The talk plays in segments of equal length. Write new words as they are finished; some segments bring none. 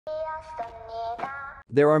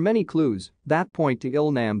There are many clues that point to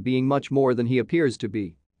Ilnam being much more than he appears to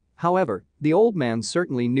be. However, the old man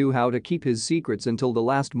certainly knew how to keep his secrets until the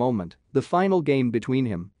last moment, the final game between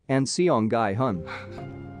him and Seong Gai-hun.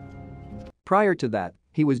 Prior to that,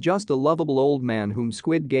 he was just a lovable old man whom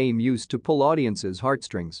Squid Game used to pull audiences'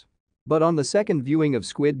 heartstrings. But on the second viewing of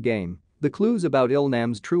Squid Game, the clues about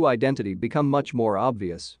Ilnam's true identity become much more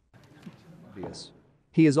obvious.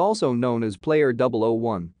 He is also known as Player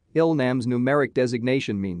 001. Ilnam's numeric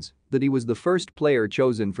designation means that he was the first player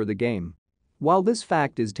chosen for the game. While this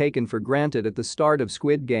fact is taken for granted at the start of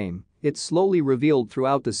Squid Game, it's slowly revealed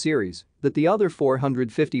throughout the series that the other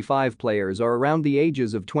 455 players are around the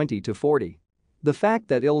ages of 20 to 40. The fact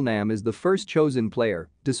that Ilnam is the first chosen player,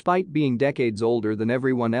 despite being decades older than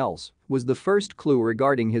everyone else, was the first clue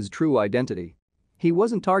regarding his true identity. He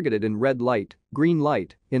wasn't targeted in red light, green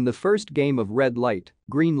light. In the first game of red light,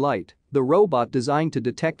 green light, the robot designed to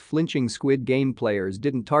detect flinching Squid Game players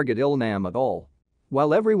didn't target Ilnam at all.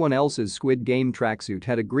 While everyone else's Squid Game tracksuit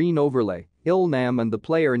had a green overlay, Ilnam and the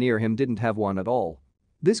player near him didn't have one at all.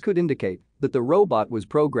 This could indicate that the robot was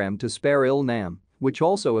programmed to spare Ilnam, which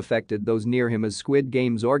also affected those near him as Squid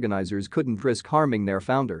Game's organizers couldn't risk harming their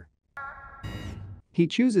founder. He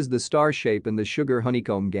chooses the star shape in the sugar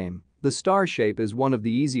honeycomb game. The star shape is one of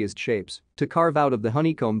the easiest shapes to carve out of the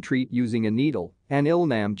honeycomb treat using a needle, and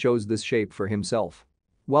Ilnam chose this shape for himself.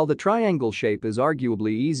 While the triangle shape is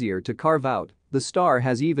arguably easier to carve out, the star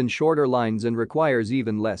has even shorter lines and requires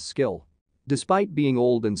even less skill. Despite being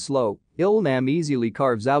old and slow, Ilnam easily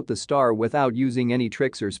carves out the star without using any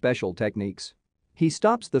tricks or special techniques. He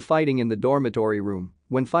stops the fighting in the dormitory room.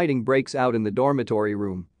 When fighting breaks out in the dormitory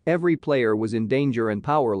room, every player was in danger and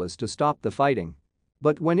powerless to stop the fighting.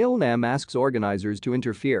 But when Ilnam asks organizers to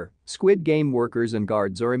interfere, Squid Game workers and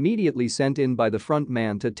guards are immediately sent in by the front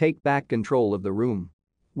man to take back control of the room.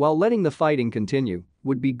 While letting the fighting continue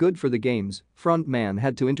would be good for the games, front man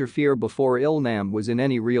had to interfere before Ilnam was in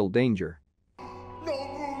any real danger.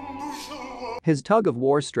 His tug of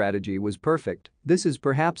war strategy was perfect. This is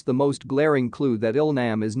perhaps the most glaring clue that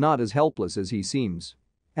Ilnam is not as helpless as he seems.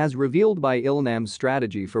 As revealed by Ilnam's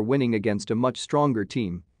strategy for winning against a much stronger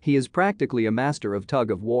team, he is practically a master of tug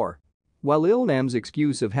of war. While Ilnam's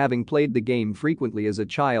excuse of having played the game frequently as a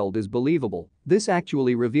child is believable, this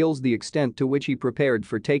actually reveals the extent to which he prepared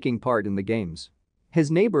for taking part in the games.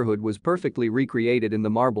 His neighborhood was perfectly recreated in the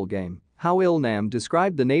marble game. How Ilnam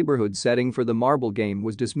described the neighborhood setting for the marble game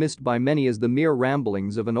was dismissed by many as the mere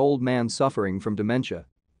ramblings of an old man suffering from dementia.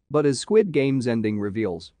 But as Squid Game's ending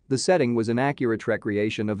reveals, the setting was an accurate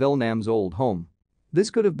recreation of Ilnam's old home. This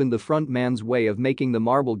could have been the front man's way of making the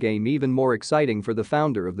marble game even more exciting for the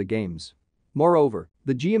founder of the games. Moreover,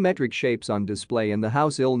 the geometric shapes on display in the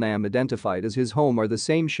house Ilnam identified as his home are the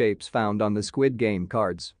same shapes found on the Squid Game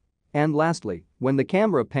cards. And lastly, when the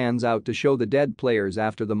camera pans out to show the dead players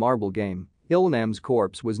after the marble game, Ilnam's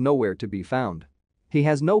corpse was nowhere to be found. He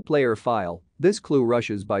has no player file. This clue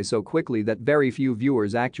rushes by so quickly that very few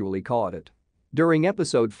viewers actually caught it. During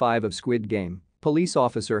episode 5 of Squid Game, police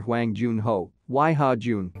officer Hwang Jun-ho, Wai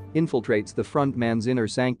Ha-jun, infiltrates the front man's inner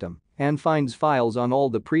sanctum and finds files on all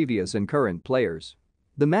the previous and current players.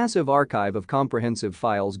 The massive archive of comprehensive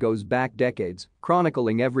files goes back decades,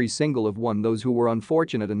 chronicling every single of those who were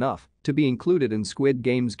unfortunate enough to be included in Squid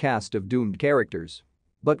Game's cast of doomed characters.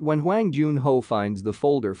 But when Hwang Jun-ho finds the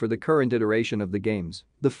folder for the current iteration of the games,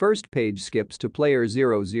 the first page skips to player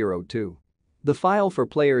 002. The file for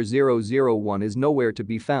player 001 is nowhere to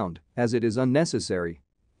be found, as it is unnecessary.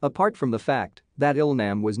 Apart from the fact that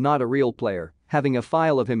Ilnam was not a real player, having a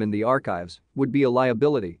file of him in the archives would be a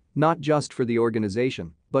liability, not just for the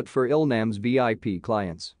organization, but for Ilnam's VIP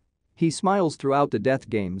clients. He smiles throughout the death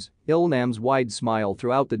games. Ilnam's wide smile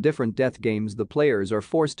throughout the different death games the players are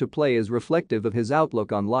forced to play is reflective of his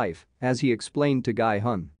outlook on life, as he explained to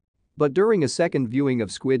Gai-hun. But during a second viewing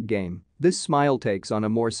of Squid Game, this smile takes on a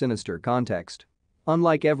more sinister context.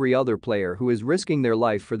 Unlike every other player who is risking their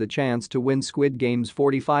life for the chance to win Squid Game's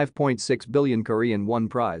 45.6 billion Korean won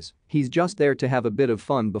prize, he's just there to have a bit of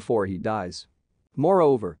fun before he dies.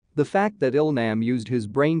 Moreover, the fact that Ilnam used his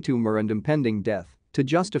brain tumor and impending death to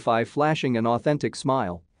justify flashing an authentic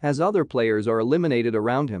smile as other players are eliminated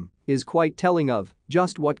around him is quite telling of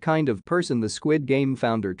just what kind of person the Squid Game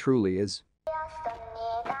founder truly is.